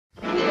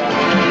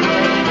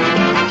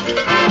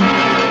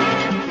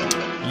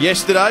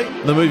Yesterday,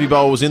 the Movie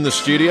Bowl was in the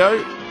studio,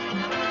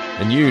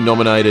 and you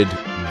nominated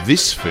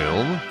this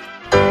film.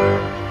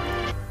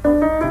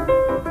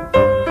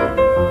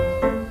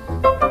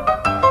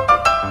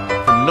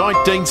 From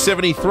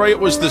 1973, it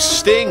was The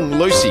Sting.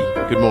 Lucy,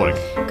 good morning.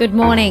 Good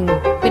morning.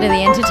 Bit of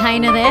the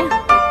entertainer there.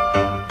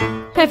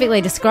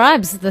 Perfectly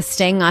describes The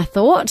Sting, I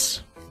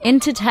thought.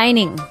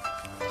 Entertaining.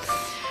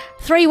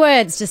 3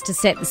 words just to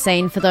set the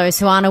scene for those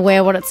who aren't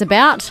aware what it's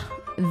about.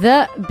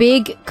 The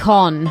Big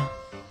Con.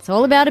 It's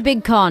all about a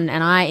big con,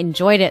 and I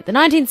enjoyed it. The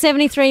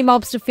 1973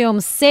 mobster film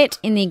set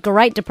in the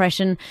Great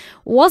Depression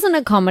wasn't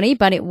a comedy,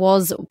 but it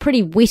was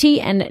pretty witty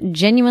and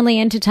genuinely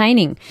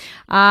entertaining.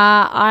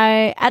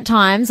 At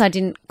times, I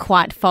didn't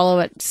quite follow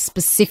it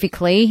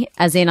specifically,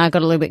 as in I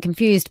got a little bit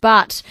confused,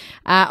 but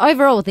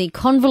overall, the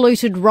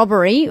convoluted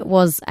robbery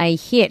was a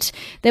hit.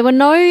 There were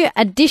no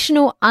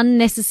additional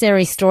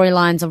unnecessary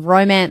storylines of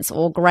romance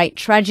or great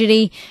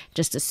tragedy,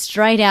 just a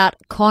straight-out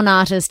con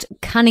artist,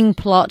 cunning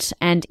plot,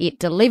 and it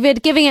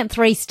delivered, giving it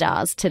 3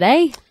 stars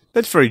today.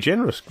 That's very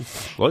generous,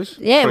 Lois.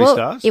 Yeah, 3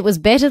 stars. It was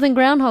better than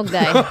Groundhog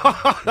Day.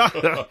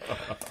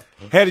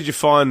 How did you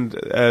find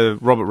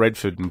Robert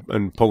Redford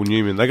and Paul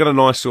Newman? They got a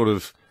nice sort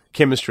of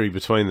chemistry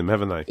between them,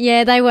 haven't they?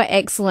 Yeah, they were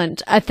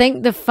excellent. I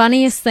think the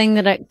funniest thing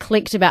that it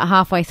clicked about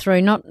halfway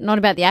through, not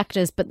about the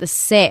actors, but the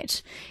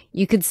set.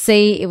 You could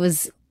see it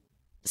was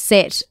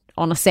set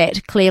on a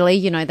set, clearly.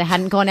 You know, they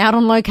hadn't gone out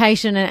on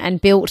location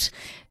and built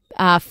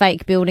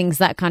fake buildings,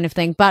 that kind of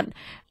thing. But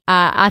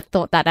I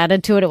thought that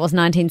added to it. It was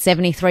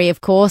 1973,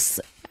 of course,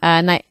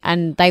 and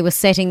they were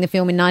setting the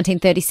film in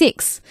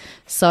 1936.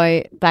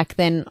 So back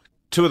then,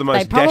 2 of the most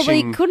they probably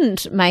dashing...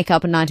 couldn't make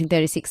up a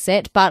 1936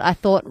 set, but I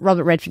thought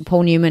Robert Redford,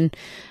 Paul Newman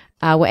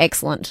were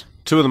excellent.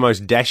 2 of the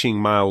most dashing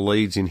male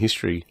leads in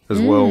history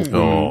as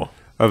well.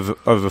 Of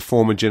a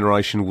former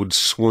generation would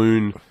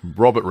swoon.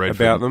 Robert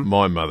Redford, about them.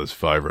 My mother's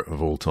favourite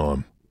of all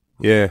time.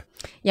 Yeah.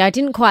 Yeah, I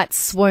didn't quite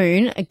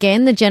swoon.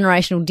 Again, the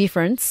generational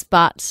difference,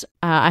 but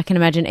I can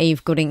imagine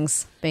Eve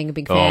Goodings being a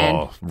big fan.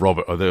 Oh,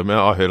 Robert.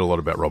 I heard a lot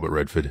about Robert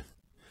Redford.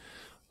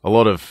 A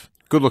lot of...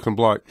 Good-looking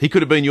bloke. He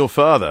could have been your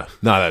father.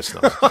 No, that's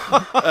not.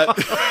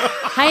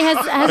 Hey,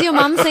 has your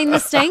mum seen The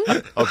Sting?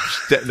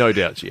 No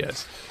doubt she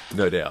has.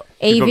 No doubt.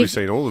 You've Eve, probably if,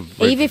 seen all of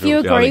Eve, if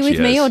you films. Yeah, I agree think with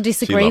she me has. or She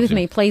disagree loves with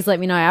me, him. please let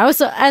me know. I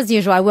also, as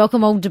usual, I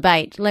welcome all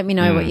debate. Let me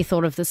know what you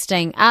thought of The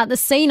Sting. The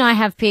scene I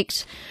have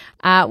picked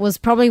was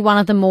probably one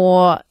of the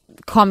more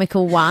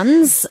comical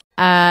ones.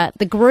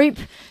 The group,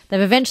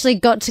 they've eventually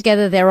got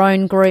together their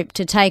own group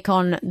to take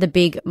on the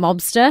big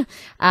mobster.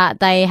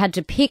 They had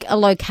to pick a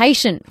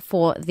location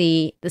for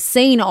the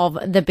scene of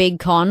the big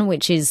con,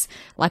 which is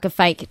like a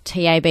fake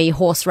TAB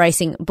horse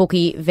racing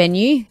bookie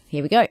venue.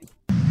 Here we go.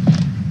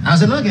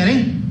 How's it look,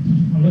 Eddie?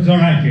 Well, looks all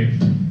right, kid.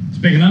 It's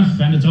big enough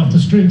and it's off the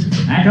street.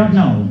 I don't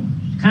know.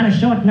 It's kind of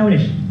short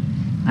notice.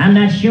 I'm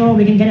not sure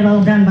we can get it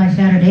all done by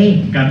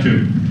Saturday. Got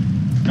to.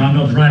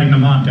 Donald's riding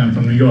them out down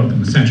from New York in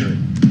the Century.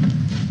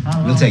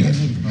 We'll take it.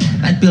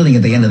 That building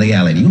at the end of the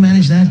alley, do you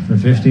manage that? For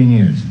 15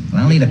 years.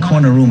 Well, I'll need a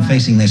corner room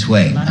facing this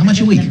way. How much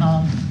a week?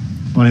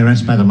 Only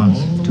rents by the month.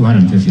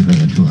 $250 for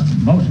the 2 of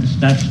them. Most of the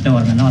stuff's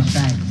stored on the north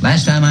side.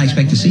 Last time I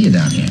expect to see you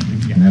down here.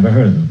 Never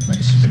heard of the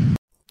place.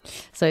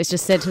 So he's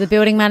just said to the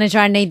building manager,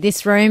 I need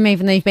this room,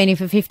 even though you've been here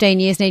for 15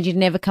 years, need you to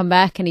never come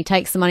back. And he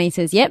takes the money and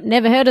says, yep,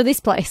 never heard of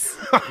this place,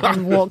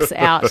 and walks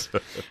out.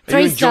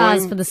 3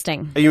 stars for The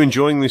Sting. Are you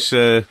enjoying this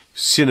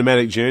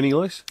cinematic journey,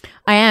 Lois?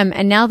 I am.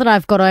 And now that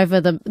I've got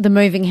over the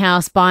moving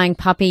house, buying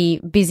puppy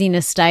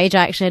busyness stage,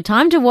 I actually had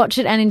time to watch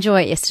it and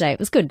enjoy it yesterday. It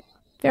was good.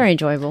 Very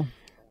enjoyable.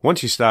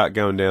 Once you start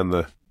going down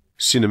the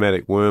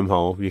cinematic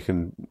wormhole, it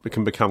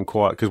can become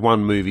quite... Because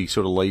one movie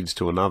sort of leads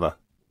to another.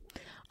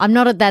 I'm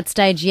not at that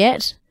stage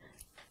yet.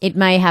 It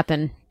may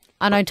happen.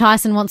 I know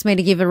Tyson wants me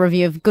to give a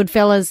review of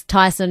Goodfellas.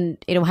 Tyson,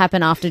 it'll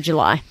happen after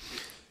July.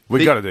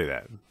 We've got to do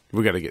that.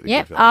 We've got to get the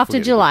Yep, Goodfellas. after We'll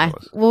get the July.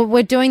 Goodfellas. Well,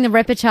 we're doing the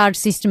repertoire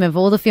system of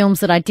all the films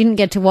that I didn't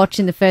get to watch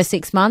in the first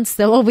 6 months.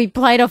 They'll all be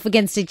played off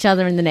against each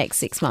other in the next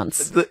 6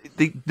 months. The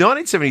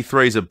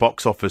 1973 is a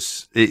box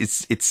office.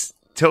 It's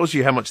tells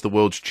you how much the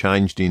world's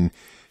changed in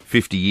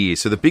 50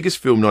 years. So the biggest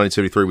film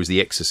 1973 was The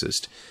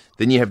Exorcist.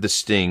 Then you have The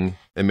Sting,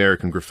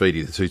 American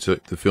Graffiti,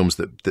 the films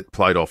that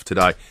played off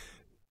today.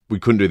 We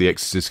couldn't do The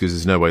Exorcist because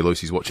there's no way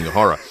Lucy's watching a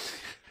horror.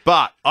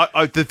 But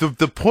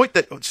the point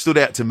that stood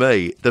out to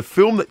me, the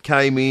film that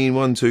came in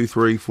 1, 2,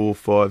 3, 4,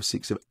 5,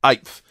 6, 7,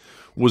 8th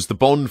was the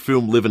Bond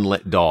film Live and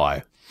Let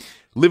Die.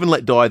 Live and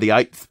Let Die, the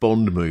 8th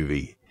Bond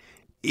movie.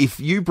 If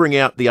you bring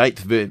out the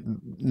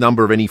 8th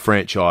number of any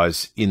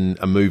franchise in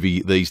a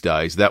movie these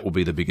days, that will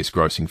be the biggest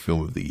grossing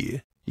film of the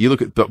year. You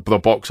look at the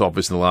box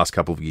office in the last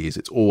couple of years,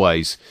 it's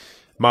always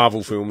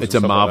Marvel films. It's a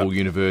Marvel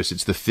universe.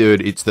 It's the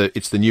third. It's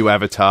the new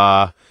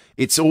Avatar.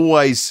 It's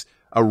always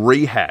a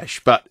rehash,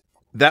 but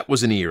that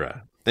was an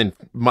era, and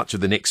much of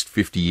the next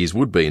 50 years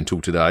would be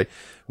until today,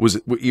 was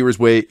eras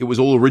where it was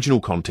all original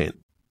content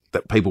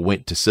that people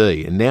went to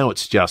see, and now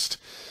it's just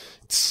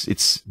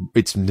it's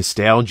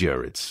nostalgia.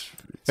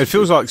 It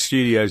feels like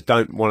studios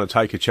don't want to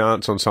take a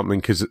chance on something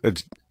because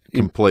it's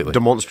completely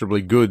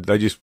demonstrably good. They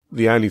just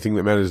the only thing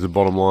that matters is the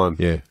bottom line.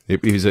 Yeah.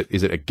 Is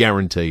it a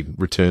guaranteed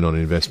return on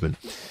investment?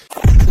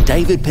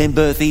 David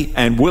Penberthy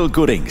and Will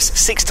Goodings,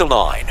 6 to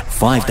 9,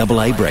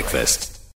 5AA Breakfast.